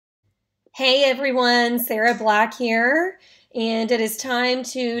Hey everyone, Sarah Black here, and it is time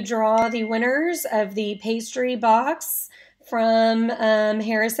to draw the winners of the pastry box from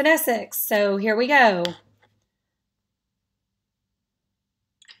Harris and Essex. So here we go.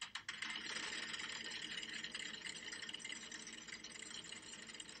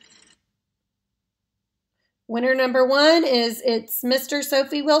 Winner number one it's Mr.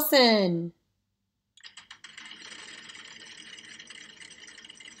 Sophie Wilson.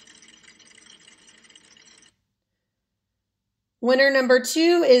 Winner number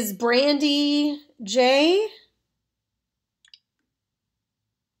two is Brandy J.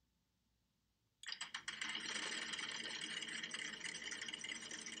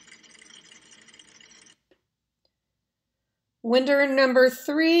 Winner number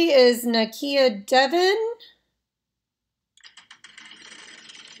three is Nakia Devon.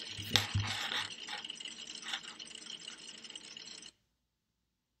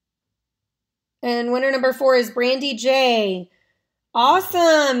 And winner number four is Brandy J.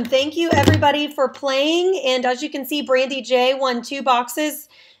 Awesome. Thank you everybody for playing. And as you can see, Brandy J won 2 boxes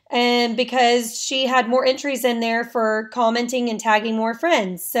and because she had more entries in there for commenting and tagging more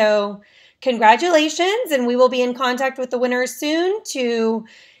friends. So congratulations, and we will be in contact with the winners soon to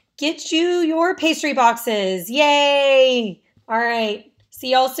get you your pastry boxes. Yay. All right.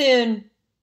 See y'all soon.